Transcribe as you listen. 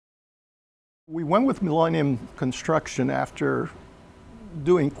We went with Millennium Construction after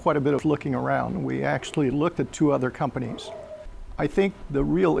doing quite a bit of looking around. We actually looked at two other companies. I think the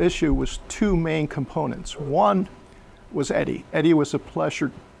real issue was two main components. One was Eddie. Eddie was a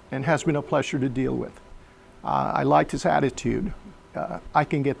pleasure and has been a pleasure to deal with. I liked his attitude. I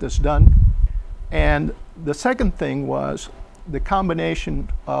can get this done. And the second thing was the combination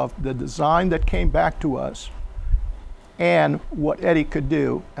of the design that came back to us and what Eddie could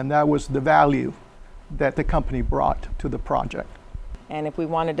do, and that was the value that the company brought to the project. And if we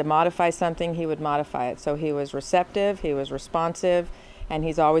wanted to modify something, he would modify it. So he was receptive, he was responsive, and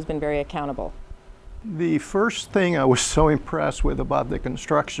he's always been very accountable. The first thing I was so impressed with about the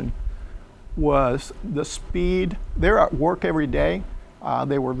construction was the speed. They're at work every day.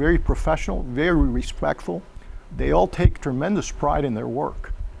 They were very professional, very respectful. They all take tremendous pride in their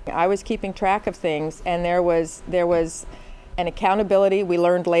work. I was keeping track of things, and there was an accountability. We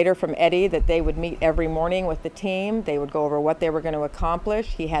learned later from Eddie that they would meet every morning with the team. They would go over what they were going to accomplish.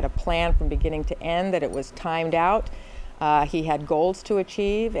 He had a plan from beginning to end, that it was timed out. He had goals to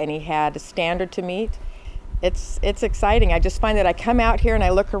achieve, and he had a standard to meet. It's exciting. I just find that I come out here and I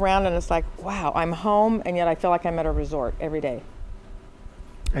look around and it's like, wow, I'm home, and yet I feel like I'm at a resort every day.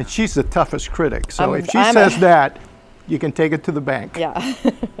 And she's the toughest critic, so if she says that, you can take it to the bank. Yeah.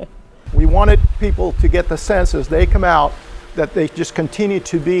 We wanted people to get the sense as they come out that they just continue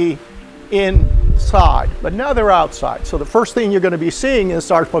to be inside, but now they're outside. So the first thing you're going to be seeing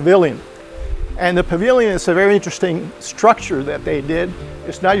is our pavilion. And the pavilion is a very interesting structure that they did.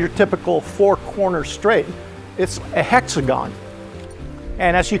 It's not your typical four-corner straight. It's a hexagon.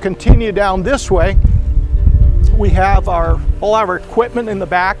 And as you continue down this way, we have all our equipment in the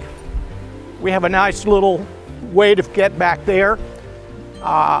back. We have a nice little way to get back there.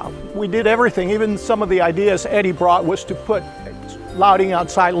 We did everything. Even some of the ideas Eddie brought was to put lighting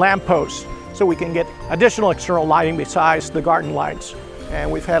outside lampposts so we can get additional external lighting besides the garden lights. And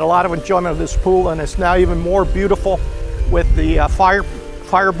we've had a lot of enjoyment of this pool, and it's now even more beautiful with the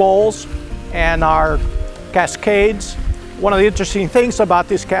fire bowls and our cascades. One of the interesting things about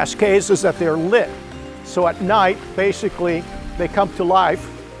these cascades is that they're lit. So at night, basically, they come to life,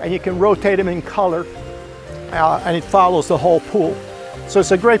 and you can rotate them in color, and it follows the whole pool. So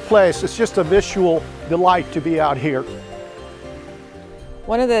it's a great place. It's just a visual delight to be out here.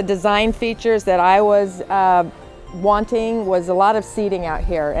 One of the design features that I was wanting was a lot of seating out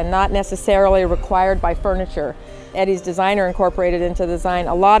here, and not necessarily required by furniture. Eddie's designer incorporated into the design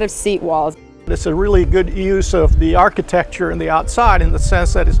a lot of seat walls. It's a really good use of the architecture and the outside in the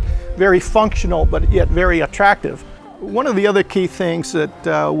sense that it's very functional but yet very attractive. One of the other key things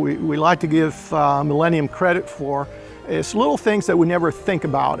that we like to give Millennium credit for is little things that we never think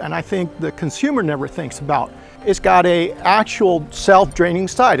about, and I think the consumer never thinks about. It's got an actual self-draining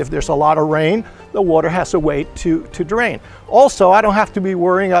side. If there's a lot of rain, the water has a way to drain. Also, I don't have to be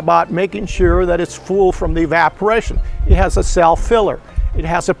worrying about making sure that it's full from the evaporation. It has a self-filler. It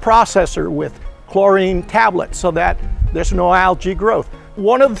has a processor with chlorine tablets so that there's no algae growth.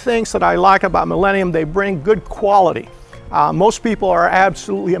 One of the things that I like about Millennium, they bring good quality. Most people are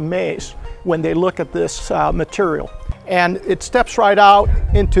absolutely amazed when they look at this material. And it steps right out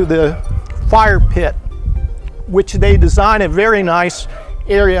into the fire pit, which they design a very nice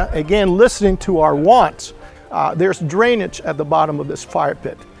area. Again, listening to our wants. There's drainage at the bottom of this fire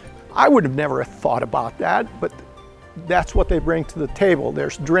pit. I would have never thought about that, but that's what they bring to the table.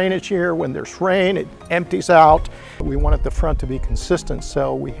 There's drainage here. When there's rain, it empties out. We wanted the front to be consistent,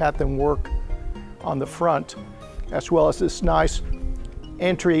 so we had them work on the front, as well as this nice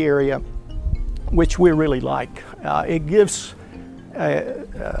entry area, which we really like. It gives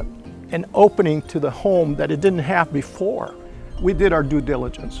an opening to the home that it didn't have before. We did our due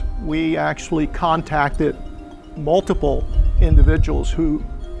diligence. We actually contacted multiple individuals who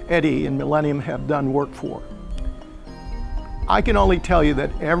Eddie and Millennium have done work for. I can only tell you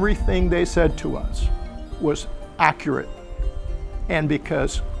that everything they said to us was accurate. And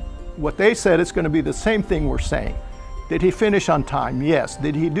because what they said is going to be the same thing we're saying. Did he finish on time? Yes.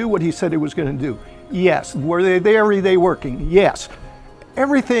 Did he do what he said he was going to do? Yes. Were they there every day working? Yes.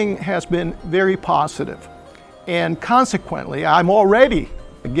 Everything has been very positive. And consequently, I'm already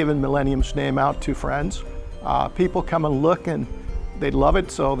giving Millennium's name out to friends. People come and look and they love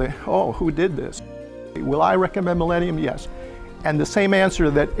it, so they, oh, who did this? Will I recommend Millennium? Yes. And the same answer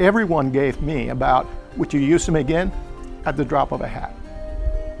that everyone gave me about, would you use them again? At the drop of a hat.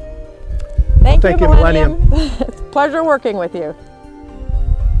 Thank you, Millennium. It's a pleasure working with you.